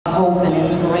hope and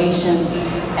inspiration.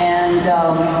 And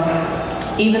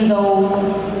even though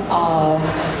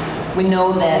we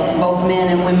know that both men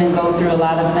and women go through a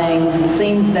lot of things, it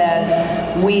seems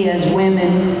that we as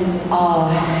women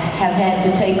have had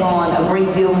to take on a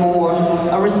great deal more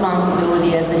a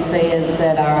responsibility, as they say, is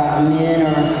that our men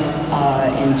are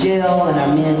in jail and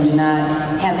our men do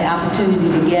not have the opportunity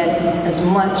to get as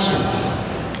much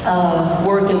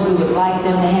work as we would like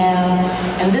them to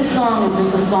have. And this song is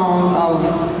just a song of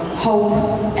hope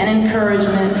and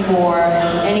encouragement for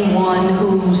anyone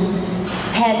who's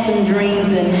had some dreams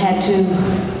and had to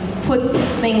put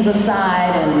things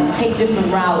aside and take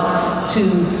different routes to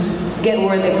get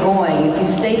where they're going. If you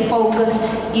stay focused,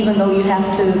 even though you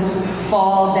have to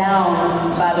fall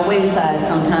down by the wayside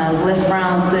sometimes, Les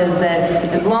Brown says that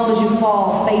as long as you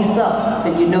fall face up,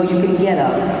 then you know you can get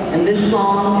up. And this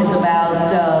song is about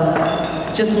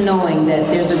just knowing that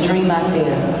there's a dream out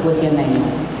there with your name on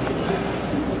it.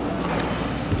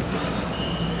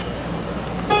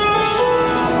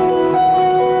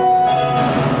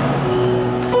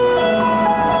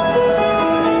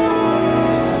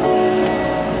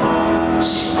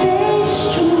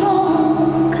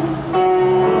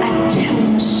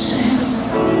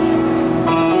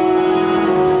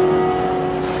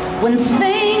 When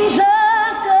things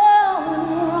are going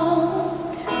wrong,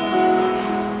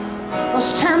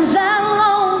 those times I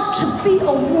long to be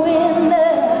a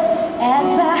winner. As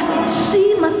I see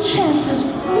my chances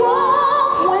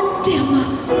growing dimmer,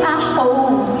 I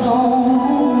hold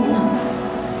on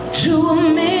to a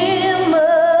memory,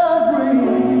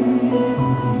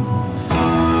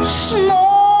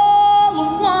 small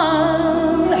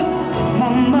one, my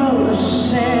mother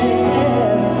said.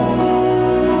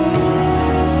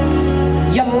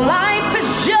 Your life is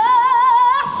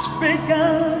just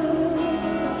begun.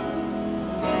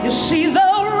 You see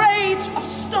the rage of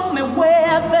stormy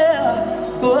weather,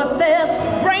 but there's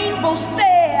rainbows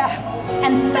there,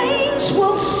 and things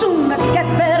will soon get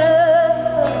better.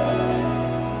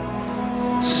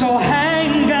 So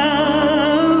hang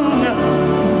on,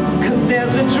 'cause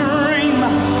there's a dream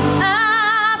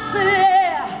out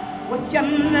there with your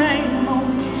name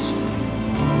on it.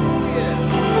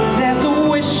 There's a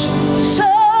wish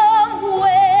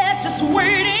somewhere just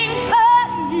waiting for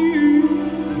you.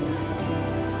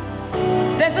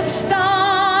 There's a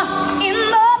star in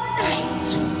the night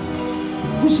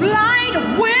whose light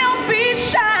will be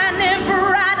shining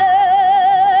brighter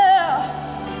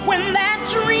when that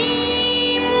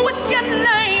dream with your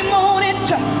name on it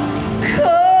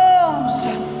comes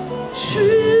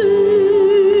true.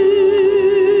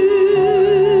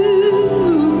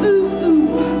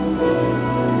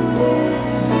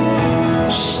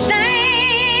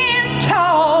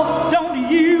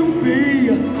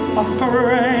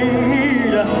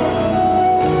 Afraid.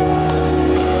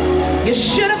 You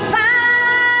should have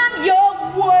found your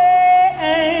way,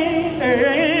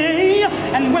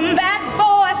 and when that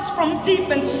voice from deep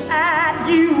inside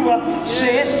you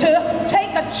says to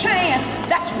take a chance,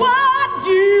 that's what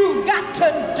you got to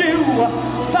do.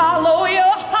 Follow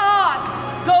your heart,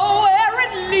 go where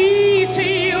it leads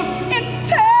you. It's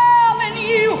telling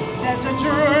you there's a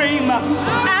dream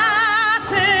out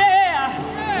there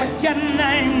with your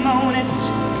name on it.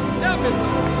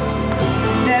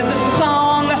 There's a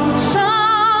song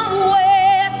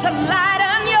somewhere to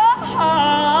lighten your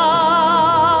heart.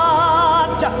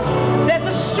 There's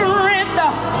a strength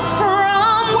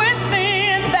from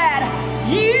within that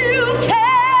you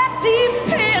can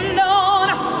depend on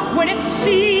when it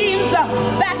seems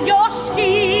that your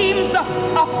schemes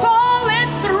are falling.